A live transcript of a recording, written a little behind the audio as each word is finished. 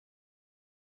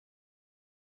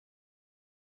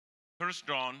first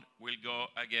round will go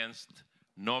against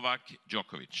Novak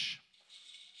Djokovic.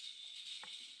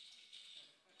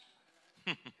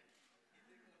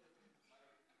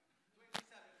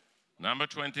 Number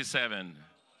 27,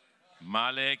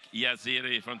 Malek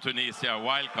Yaziri from Tunisia,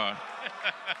 wildcard.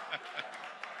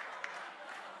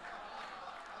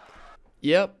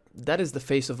 Yep, that is the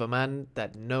face of a man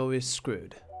that knows is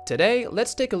screwed. Today,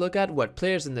 let's take a look at what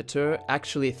players in the tour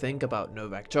actually think about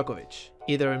Novak Djokovic.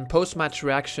 Either in post-match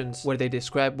reactions where they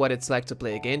describe what it's like to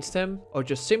play against him, or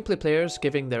just simply players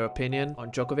giving their opinion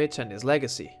on Djokovic and his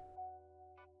legacy.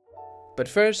 But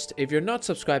first, if you're not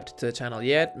subscribed to the channel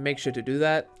yet, make sure to do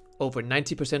that. Over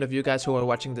 90% of you guys who are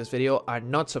watching this video are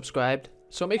not subscribed,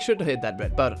 so make sure to hit that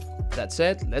red button. That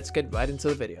said, let's get right into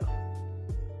the video.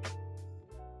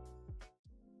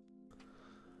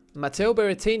 Matteo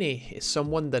Berrettini is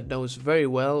someone that knows very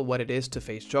well what it is to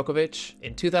face Djokovic.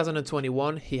 In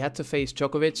 2021, he had to face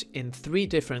Djokovic in 3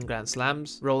 different Grand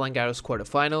Slams, Roland Garros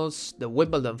quarterfinals, the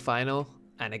Wimbledon final,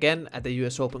 and again at the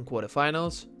US Open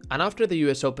quarterfinals. And after the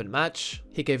US Open match,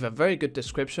 he gave a very good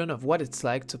description of what it's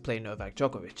like to play Novak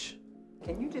Djokovic.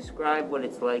 Can you describe what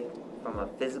it's like from a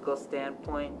physical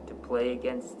standpoint to play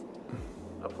against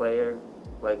a player?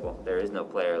 Like, well, there is no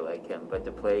player like him, but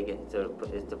to play against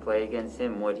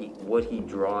him, what he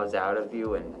draws out of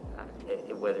you, and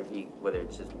whether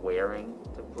it's just wearing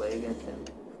to play against him.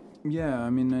 Yeah, I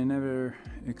mean, I never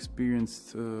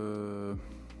experienced with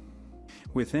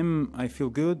him. I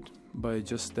feel good, but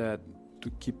just that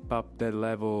to keep up that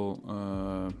level,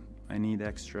 I need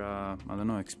extra, I don't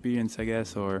know, experience, I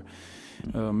guess, or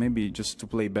maybe just to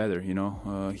play better. You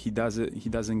know, he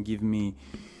doesn't give me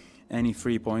any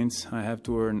free points. I have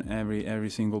to earn every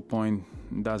single point.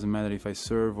 It doesn't matter if I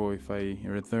serve or if I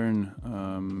return,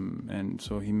 and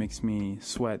so he makes me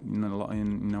sweat in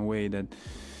a way that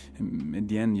at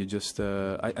the end you just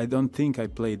I don't think I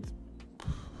played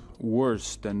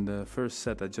worse than the first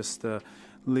set. I just a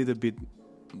little bit,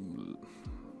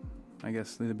 I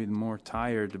guess, a little bit more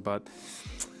tired, but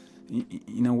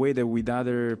in a way that with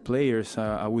other players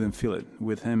I wouldn't feel it.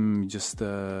 With him, just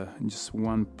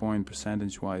 1 point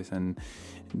percentage-wise, and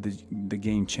the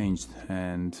game changed.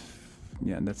 And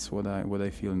yeah, that's what I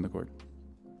feel in the court.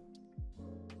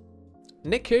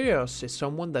 Nick Kyrgios is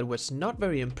someone that was not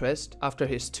very impressed after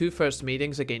his 2 first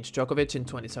meetings against Djokovic in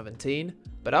 2017,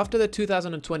 but after the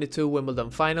 2022 Wimbledon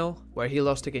final, where he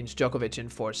lost against Djokovic in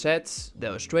 4 sets,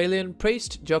 the Australian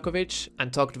praised Djokovic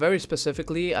and talked very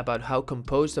specifically about how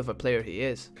composed of a player he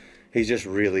is. He's just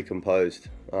really composed.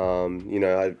 You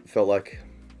know, I felt like,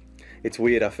 it's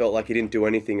weird, I felt like he didn't do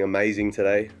anything amazing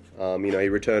today. You know, he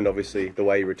returned obviously the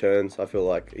way he returns. I feel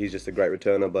like he's just a great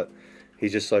returner, but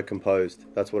he's just so composed.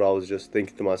 That's what I was just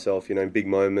thinking to myself, you know, in big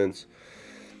moments.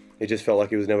 It just felt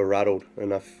like he was never rattled,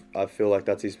 and I feel like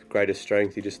that's his greatest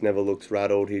strength. He just never looks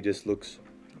rattled. He just looks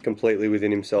completely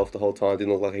within himself the whole time.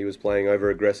 Didn't look like he was playing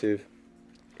over-aggressive,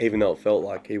 even though it felt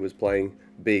like he was playing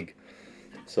big.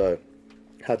 So,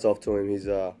 hats off to him. He's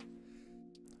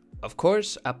Of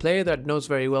course, a player that knows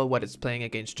very well what it's playing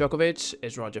against Djokovic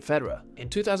is Roger Federer. In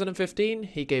 2015,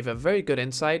 he gave a very good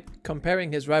insight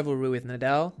comparing his rivalry with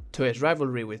Nadal to his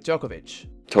rivalry with Djokovic.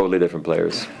 Totally different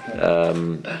players.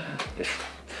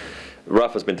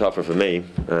 Rafa's been tougher for me,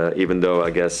 even though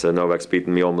I guess Novak's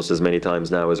beaten me almost as many times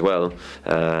now as well.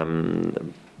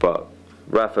 But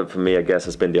Rafa, for me, I guess,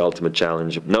 has been the ultimate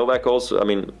challenge. Novak also, I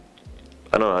mean,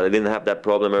 I don't know, I didn't have that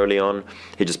problem early on.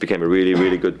 He just became a really,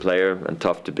 really good player and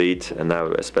tough to beat. And now,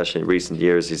 especially in recent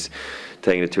years, he's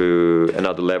taking it to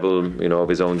another level, you know, of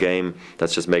his own game.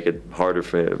 That's just make it harder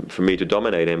for me to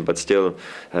dominate him. But still,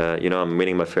 you know, I'm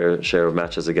winning my fair share of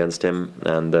matches against him.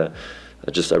 And I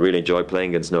really enjoy playing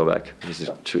against Novak.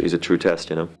 He's a true test,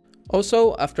 you know.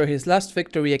 Also, after his last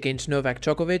victory against Novak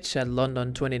Djokovic at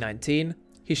London 2019,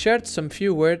 he shared some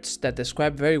few words that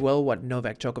describe very well what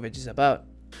Novak Djokovic is about.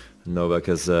 Novak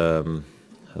has done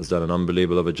an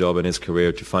unbelievable of a job in his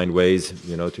career to find ways,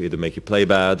 you know, to either make you play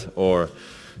bad or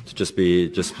to just be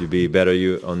better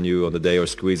on the day, or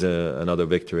squeeze another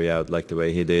victory out like the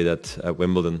way he did at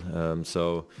Wimbledon.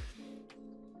 So.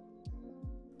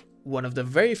 One of the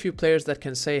very few players that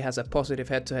can say has a positive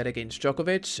head-to-head against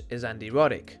Djokovic is Andy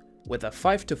Roddick, with a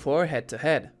 5-4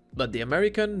 head-to-head. But the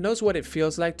American knows what it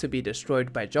feels like to be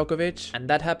destroyed by Djokovic, and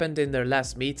that happened in their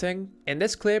last meeting. In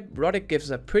this clip, Roddick gives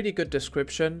a pretty good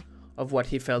description of what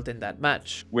he felt in that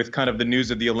match. With kind of the news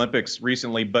of the Olympics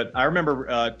recently, but I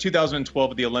remember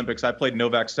 2012 at the Olympics, I played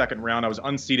Novak's second round. I was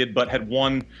unseeded, but had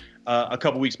won a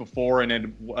couple weeks before, and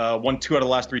had won 2 out of the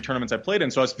last 3 tournaments I played in.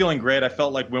 So I was feeling great. I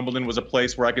felt like Wimbledon was a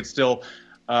place where I could still,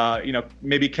 you know,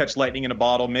 maybe catch lightning in a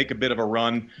bottle, make a bit of a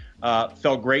run.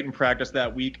 Felt great in practice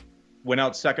that week. went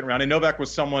out second round. And Novak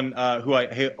was someone who I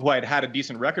had had a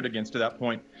decent record against to that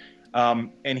point.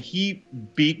 And he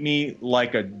beat me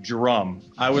like a drum.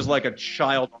 I was like a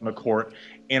child on the court,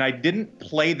 and I didn't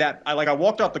play that. I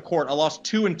walked off the court. I lost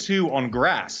 2-2 on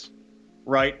grass,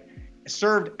 right?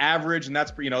 Served average, and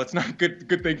that's, it's not a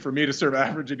good thing for me to serve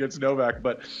average against Novak,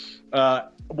 but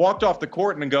walked off the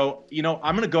court and go,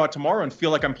 I'm going to go out tomorrow and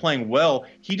feel like I'm playing well.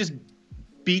 He just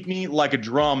beat me like a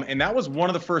drum, and that was one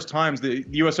of the first times. The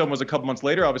US Open was a couple months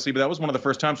later, obviously, but that was one of the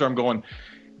first times where I'm going,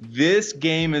 this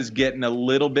game is getting a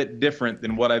little bit different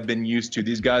than what I've been used to.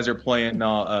 These guys are playing,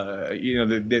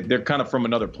 they're kind of from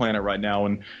another planet right now,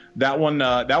 and that one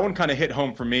kind of hit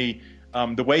home for me.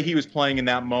 The way he was playing in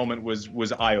that moment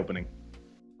was eye-opening.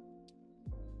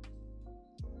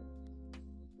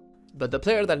 But the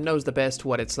player that knows the best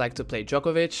what it's like to play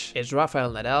Djokovic is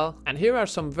Rafael Nadal, and here are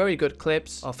some very good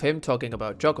clips of him talking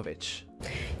about Djokovic.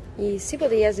 Y si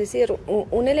podrías decir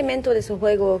un elemento de su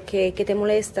juego que te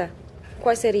molesta,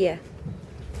 ¿cuál sería?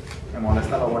 Me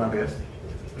molesta lo bueno que es.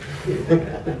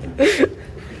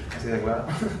 Así de claro.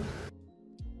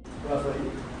 Rafa,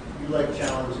 you like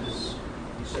challenges,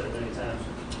 you said it many times.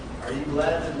 Are you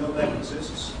glad that Novak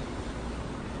exists?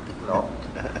 No.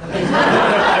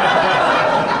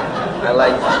 I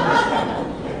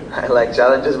like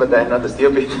challenges, but I'm not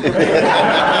stupid.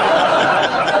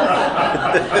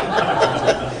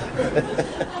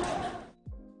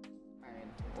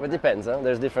 It depends, huh?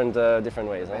 There's different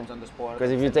ways. Depends on the sport.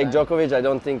 Because if you take Djokovic, I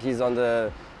don't think he's on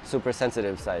the super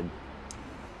sensitive side.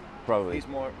 Probably. He's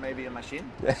more maybe a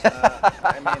machine.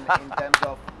 I mean, in terms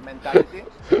of mentality,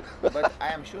 but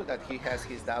I am sure that he has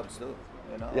his doubts too.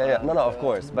 Yeah. No, of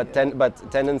course. But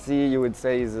tendency, you would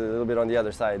say, is a little bit on the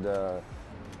other side.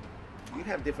 You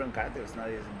have different characters.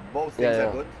 Both things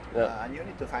are good, and you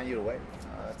need to find your way.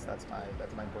 That's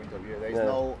my point of view. There is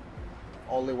no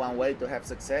only one way to have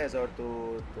success or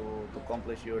to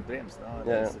accomplish your dreams. No?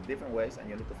 There's different ways, and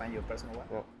you need to find your personal way.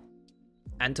 Yeah.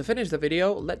 And to finish the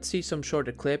video, let's see some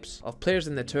shorter clips of players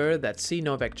in the tour that see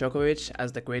Novak Djokovic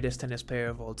as the greatest tennis player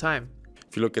of all time.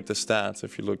 If you look at the stats,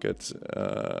 if you look at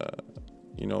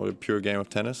the pure game of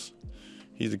tennis,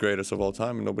 he's the greatest of all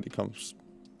time, and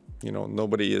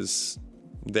nobody is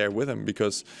there with him,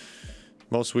 because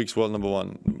most weeks world number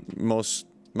one, most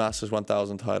Masters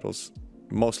 1000 titles,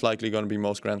 most likely going to be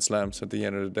most Grand Slams at the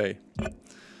end of the day,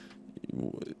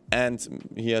 and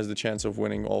he has the chance of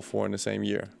winning all 4 in the same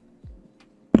year.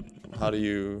 How do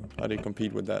you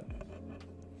compete with that?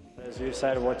 As you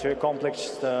said, what you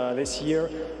accomplished this year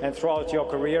and throughout your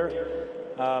career,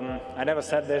 I never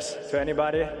said this to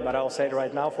anybody, but I'll say it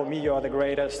right now. For me, you are the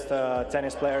greatest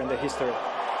tennis player in the history.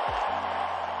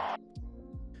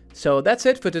 So that's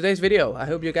it for today's video. I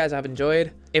hope you guys have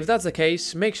enjoyed. If that's the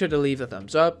case, make sure to leave a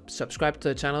thumbs up, subscribe to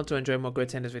the channel to enjoy more great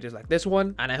tennis videos like this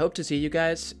one, and I hope to see you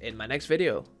guys in my next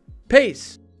video.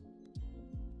 Peace!